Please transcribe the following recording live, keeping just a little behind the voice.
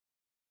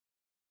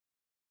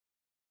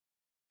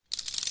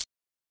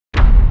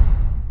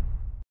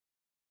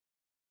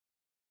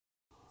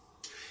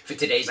For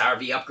today's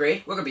RV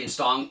upgrade, we're going to be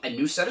installing a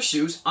new set of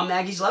shoes on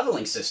Maggie's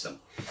leveling system.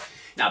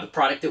 Now, the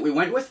product that we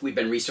went with, we've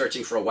been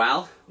researching for a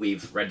while.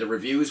 We've read the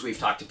reviews, we've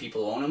talked to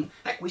people who own them.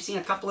 Heck, we've seen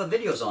a couple of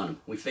videos on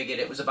them. We figured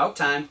it was about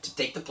time to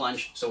take the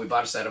plunge, so we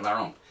bought a set of our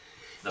own.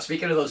 Now,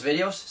 speaking of those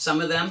videos, some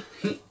of them,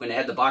 when they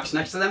had the box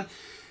next to them,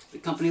 the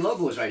company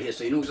logo was right here,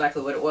 so you knew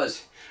exactly what it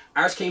was.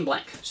 Ours came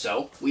blank,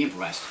 so we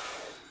improvised.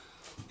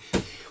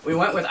 We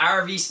went with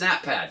RV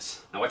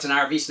SnapPads. Now, what's an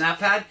RV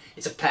SnapPad?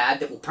 It's a pad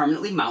that will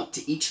permanently mount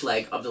to each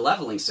leg of the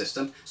leveling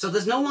system, so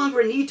there's no longer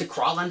a need to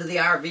crawl under the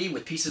RV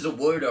with pieces of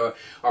wood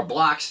or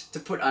blocks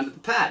to put under the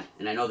pad.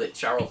 And I know that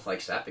Cheryl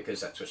likes that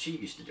because that's what she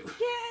used to do.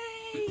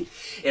 Yay!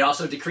 It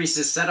also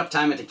decreases setup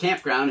time at the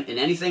campground, and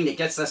anything that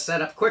gets us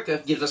set up quicker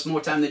gives us more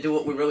time to do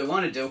what we really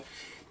want to do.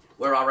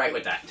 We're all right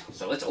with that.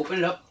 So let's open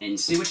it up and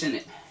see what's in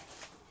it.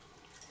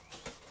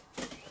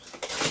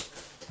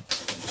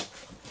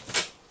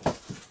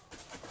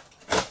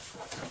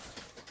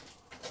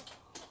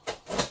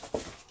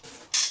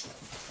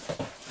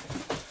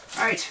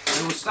 Alright,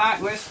 so we'll start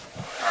with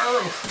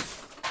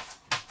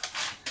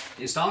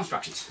the install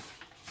instructions.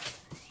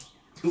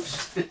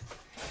 Oops.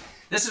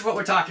 This is what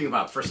we're talking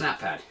about for a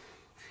SnapPad.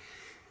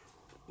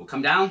 We'll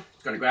come down,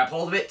 it's going to grab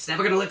hold of it, it's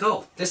never going to let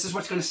go. This is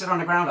what's going to sit on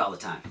the ground all the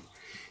time.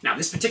 Now,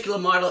 this particular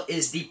model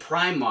is the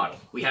Prime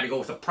model. We had to go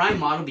with a Prime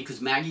model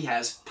because Maggie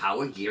has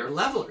Power Gear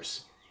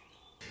levelers.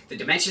 The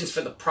dimensions for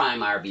the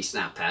Prime RV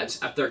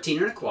SnapPads are 13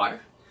 1/4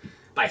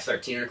 by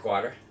 13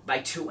 1/4 by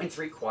 2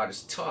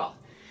 3/4 tall.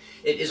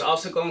 It is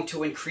also going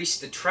to increase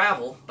the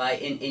travel by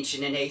 1 1/8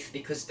 inches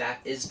because that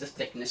is the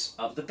thickness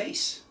of the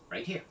base,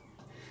 right here.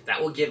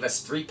 That will give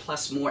us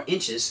 3+ more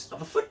inches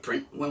of a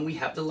footprint when we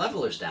have the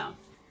levelers down.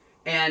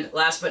 And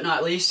last but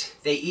not least,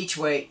 they each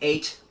weigh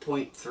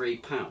 8.3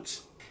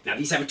 pounds. Now,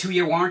 these have a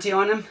 2-year warranty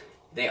on them.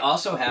 They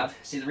also have,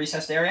 see the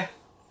recessed area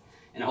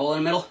and a hole in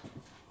the middle?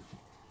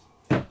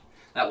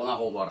 That will not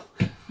hold water.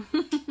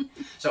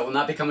 So it will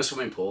not become a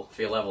swimming pool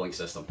for your leveling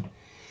system.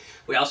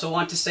 We also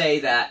want to say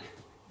that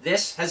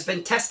this has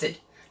been tested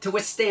to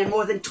withstand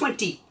more than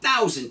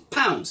 20,000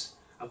 pounds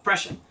of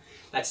pressure.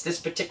 That's this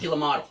particular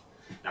model.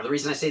 Now, the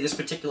reason I say this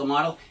particular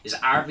model is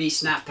RV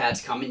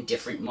SnapPads come in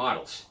different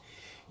models.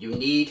 You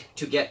need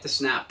to get the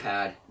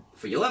SnapPad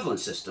for your leveling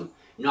system,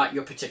 not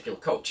your particular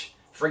coach.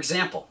 For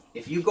example,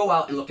 if you go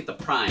out and look at the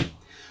Prime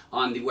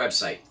on the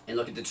website and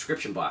look at the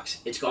description box,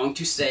 it's going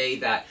to say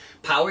that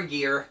Power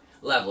Gear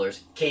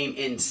levelers came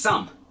in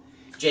some,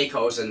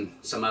 Jayco's and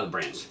some other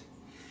brands.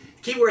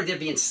 Keyword there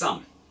being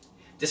some.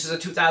 This is a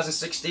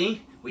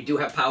 2016, we do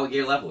have Power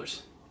Gear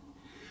levelers.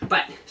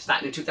 But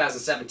starting in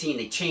 2017,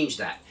 they changed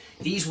that.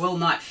 These will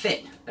not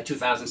fit a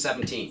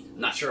 2017.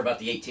 I'm not sure about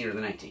the 18 or the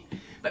 19.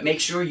 But make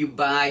sure you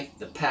buy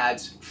the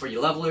pads for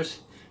your levelers,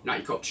 not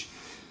your coach.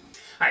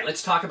 All right,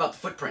 let's talk about the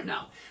footprint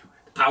now.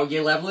 The Power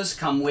Gear levelers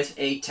come with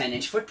a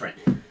 10-inch footprint.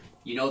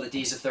 You know that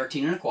these are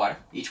 13 1/4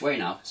 each way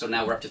now, so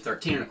now we're up to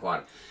 13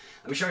 1/4.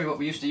 Let me show you what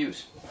we used to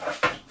use.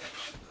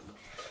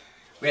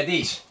 We had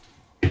these,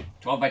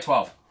 12 by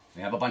 12.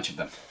 We have a bunch of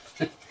them.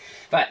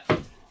 But,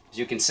 as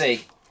you can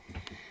see,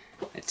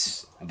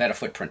 it's a better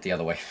footprint the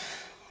other way.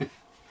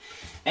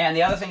 And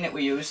the other thing that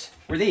we used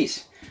were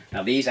these.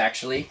 Now, these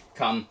actually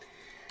come,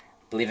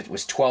 I believe it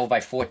was 12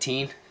 by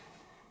 14.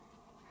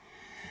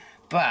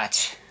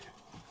 But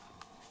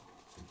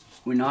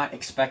we're not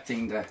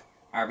expecting the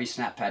RV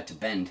SnapPad to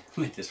bend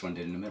like this one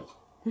did in the middle.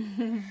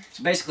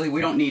 So basically,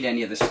 we don't need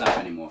any of this stuff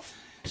anymore.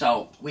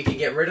 So we can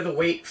get rid of the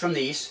weight from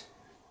these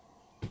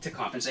to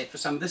compensate for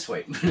some of this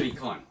weight. I mean,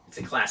 come on, it's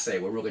a Class A.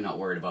 We're really not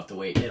worried about the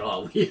weight at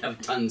all. We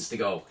have tons to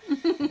go.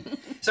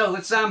 So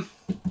let's go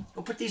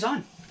put these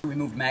on. We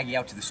moved Maggie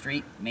out to the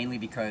street mainly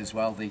because,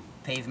 well, the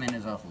pavement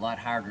is a lot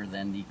harder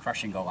than the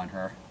crush and go on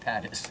her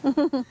pad is.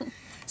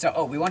 So,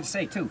 oh, we want to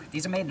say too,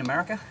 these are made in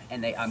America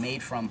and they are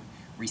made from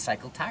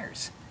recycled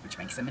tires, which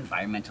makes them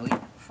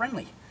environmentally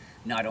friendly.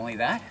 Not only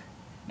that,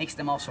 makes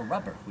them also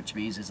rubber, which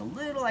means there's a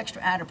little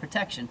extra added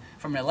protection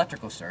from an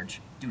electrical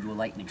surge due to a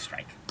lightning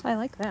strike. I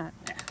like that.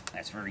 Yeah,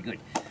 that's very good.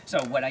 So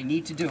what I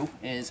need to do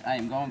is I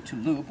am going to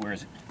lube, where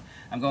is it?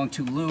 I'm going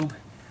to lube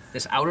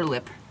this outer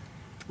lip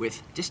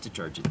with dish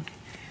detergent.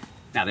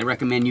 Now, they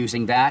recommend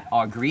using that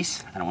or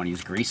grease. I don't want to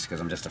use grease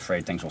because I'm just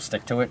afraid things will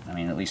stick to it. I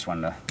mean, at least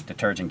when the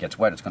detergent gets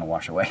wet, it's going to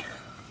wash away.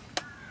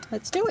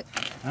 Let's do it.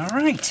 All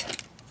right.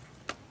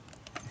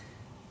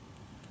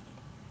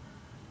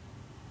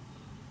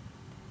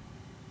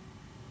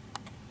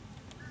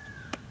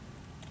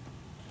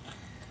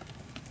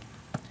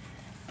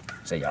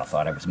 So y'all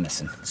thought I was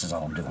missing. This is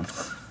all I'm doing.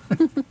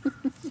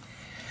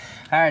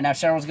 All right, now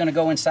Cheryl's going to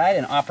go inside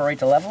and operate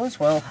the levelers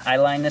while I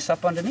line this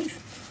up underneath.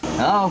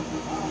 Hello?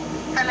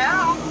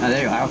 Hello? Oh,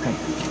 there you are. Okay.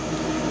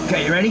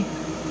 Okay, you ready?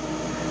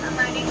 I'm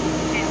ready.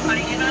 Okay,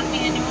 putting it on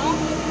manual.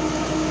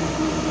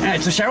 All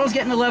right, so Cheryl's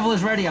getting the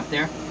levelers ready up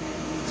there.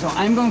 So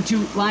I'm going to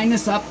line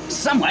this up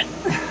somewhat.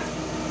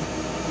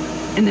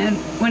 And then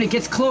when it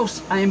gets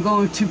close, I am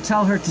going to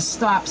tell her to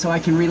stop so I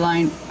can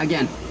reline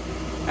again.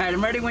 All right,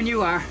 I'm ready when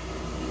you are.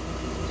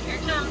 Here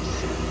it comes.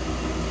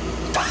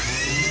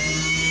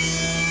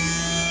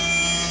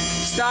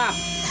 Stop.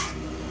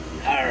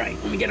 All right,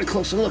 let me get a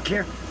closer look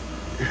here.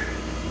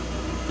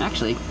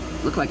 Actually,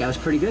 looked like I was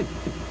pretty good.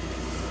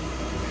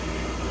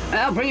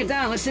 I'll bring it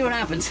down. Let's see what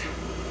happens.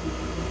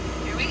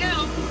 Here we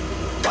go.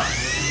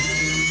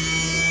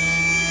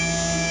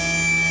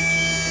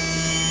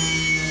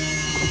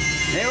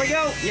 There we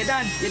go. You're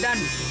done. You're done.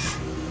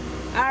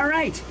 All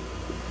right.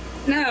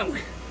 Now,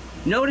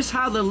 notice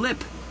how the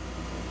lip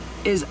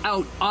is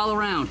out all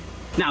around.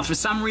 Now, for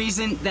some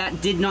reason,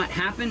 that did not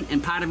happen,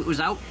 and part of it was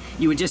out.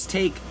 You would just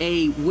take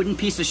a wooden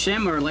piece of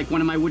shim, or like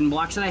one of my wooden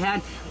blocks that I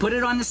had, put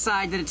it on the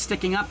side that it's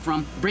sticking up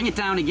from, bring it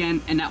down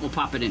again, and that will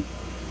pop it in.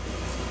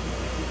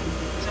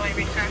 So I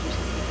retract.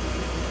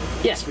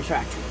 Yes,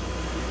 retract.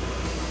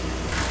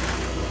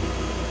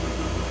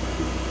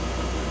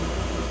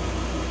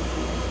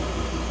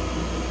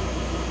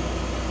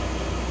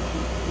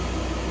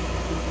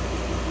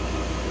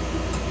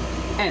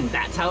 And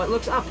that's how it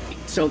looks up.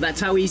 So that's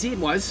how easy it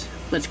was.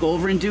 Let's go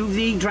over and do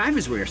the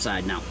driver's rear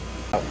side now.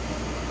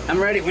 I'm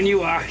ready when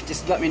you are.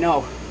 Just let me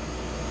know.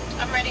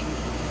 I'm ready.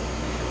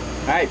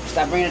 All right,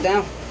 stop bringing it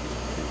down.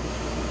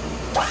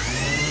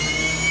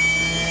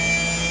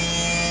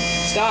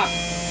 Stop.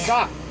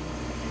 Stop.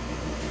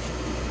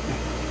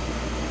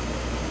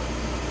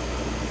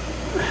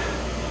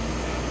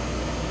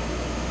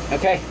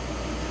 Okay.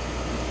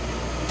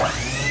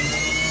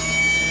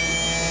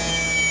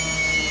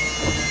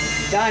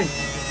 Done.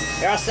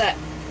 You're all set.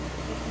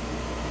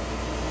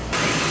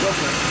 Go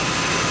for it.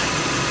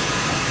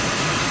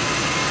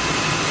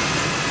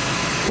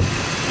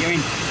 You're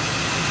in.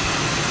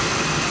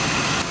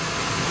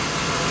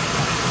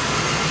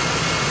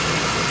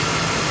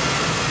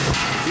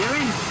 You're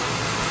in.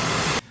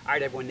 All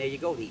right, everyone, there you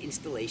go. The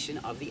installation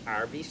of the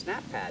RV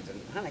SnapPads.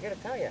 And, hon, I got to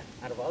tell you,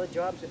 out of all the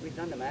jobs that we've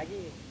done to Maggie,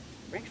 it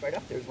ranks right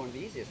up there as one of the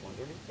easiest ones.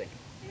 What do you think?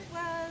 It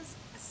was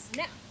a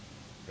snap.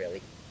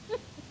 Really?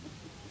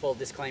 Full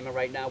disclaimer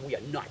right now, we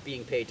are not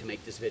being paid to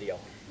make this video.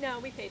 No,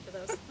 we paid for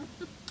those.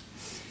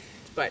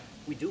 But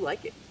we do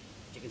like it.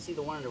 You can see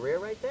the one in the rear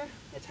right there?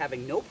 It's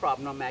having no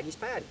problem on Maggie's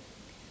pad.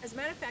 As a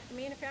matter of fact, the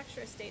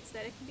manufacturer states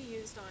that it can be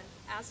used on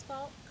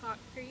asphalt,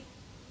 concrete,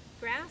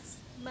 grass,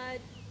 mud,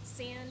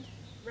 sand,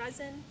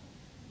 resin,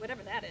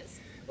 whatever that is.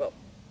 Well,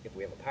 if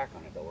we have a park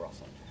on it though, we're all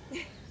set.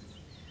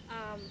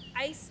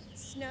 Ice,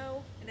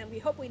 snow, and then we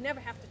hope we never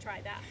have to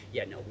try that.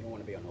 Yeah, no, we don't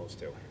want to be on those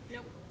two.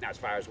 Nope. Now, as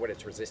far as what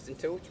it's resistant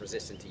to to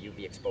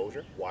UV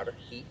exposure, water,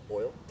 heat,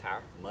 oil,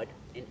 tar, mud,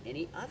 and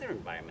any other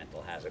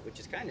environmental hazard, which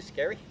is kind of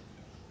scary,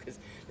 because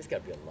there's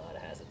got to be a lot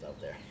of hazards out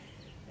there.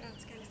 Yeah,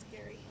 it's kind of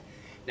scary.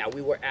 Now,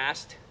 we were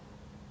asked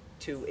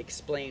to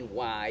explain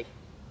why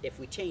if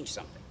we change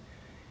something.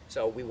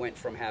 So we went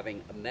from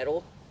having a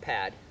metal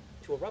pad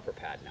to a rubber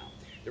pad now.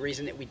 The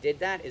reason that we did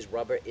that is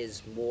rubber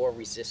is more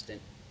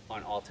resistant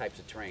on all types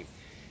of terrain.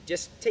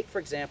 Just take, for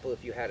example,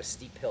 if you had a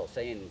steep hill,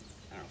 say in,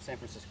 I don't know, San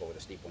Francisco where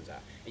the steep ones are,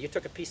 and you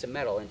took a piece of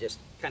metal and just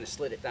kind of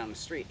slid it down the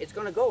street, it's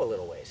going to go a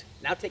little ways.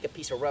 Now take a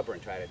piece of rubber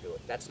and try to do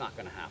it. That's not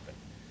going to happen.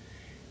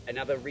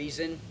 Another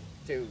reason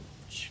to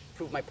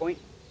prove my point,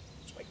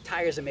 it's like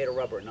tires are made of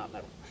rubber and not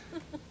metal.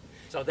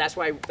 So that's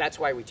why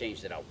we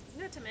changed it out.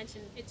 Not to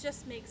mention, it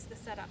just makes the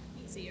setup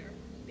easier,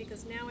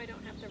 because now I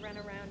don't have to run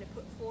around and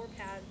put 4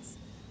 pads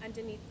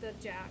underneath the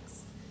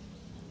jacks.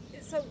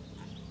 So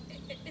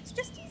it's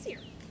just easier.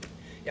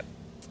 Yep,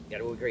 got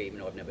to agree, even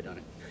though I've never done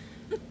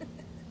it.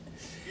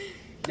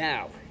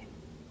 Now,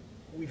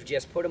 we've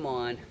just put them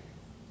on.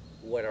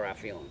 What are our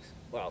feelings?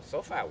 Well,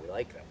 so far we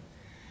like them.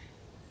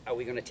 Are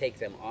we going to take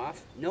them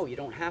off? No, you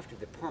don't have to.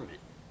 They're permanent.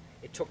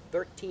 It took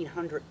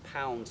 1,300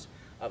 pounds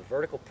of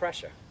vertical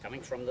pressure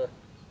coming from the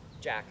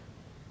jack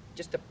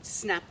just to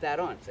snap that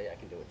on. Say, I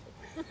can do it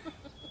too.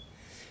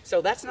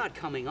 So that's not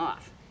coming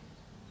off.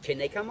 Can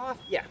they come off?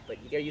 Yeah, but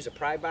you got to use a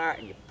pry bar,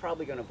 and you're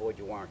probably going to avoid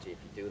your warranty if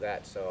you do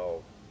that.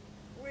 So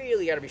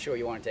really got to be sure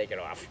you want to take it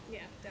off. Yeah,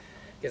 definitely.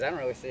 Because I don't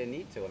really see a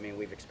need to. I mean,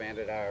 we've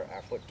expanded our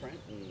footprint,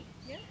 and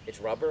yeah, it's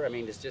rubber. I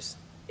mean,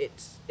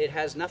 it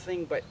has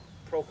nothing but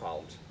pro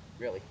columns,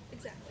 really.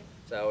 Exactly.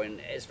 So,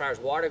 and as far as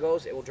water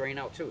goes, it will drain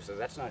out too. So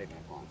that's not even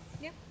a problem.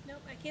 Yep. No,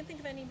 I can't think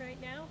of any right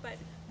now, but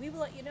we will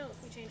let you know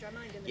if we change our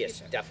mind in the Yes,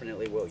 future.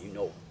 definitely will. You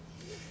know.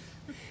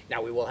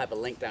 Now we will have a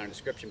link down in the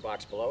description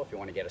box below if you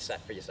want to get a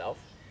set for yourself.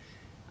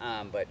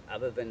 But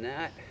other than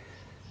that,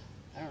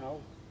 I don't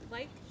know.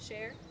 Like,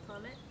 share,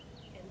 comment,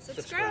 and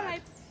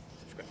subscribe.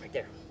 Subscribe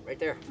right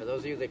there. For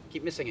those of you that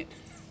keep missing it.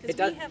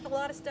 Because we have a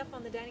lot of stuff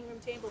on the dining room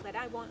table that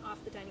I want off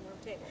the dining room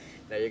table.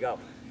 There you go.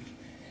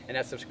 And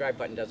that subscribe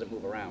button doesn't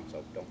move around,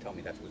 so don't tell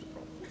me that's what's a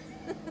problem.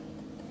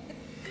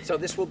 So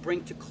this will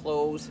bring to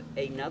close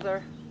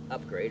another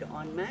upgrade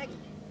on Maggie.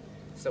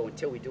 So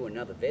until we do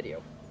another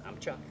video, I'm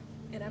Chuck.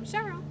 And I'm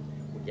Cheryl.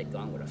 We'll get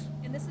gone with us.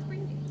 And this is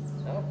Brandy.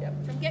 Oh, yep.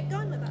 From Get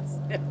Gone With Us.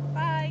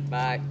 Bye.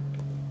 Bye.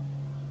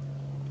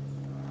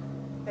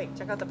 Hey,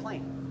 check out the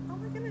plane. Oh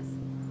my goodness.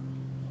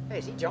 Hey,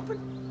 is he jumping?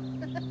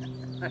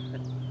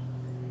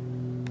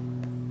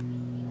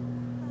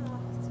 Oh,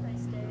 it's a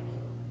nice day.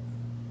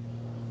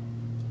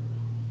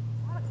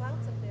 A lot of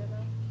clouds up there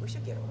though. We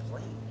should get a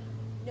plane.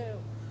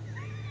 No.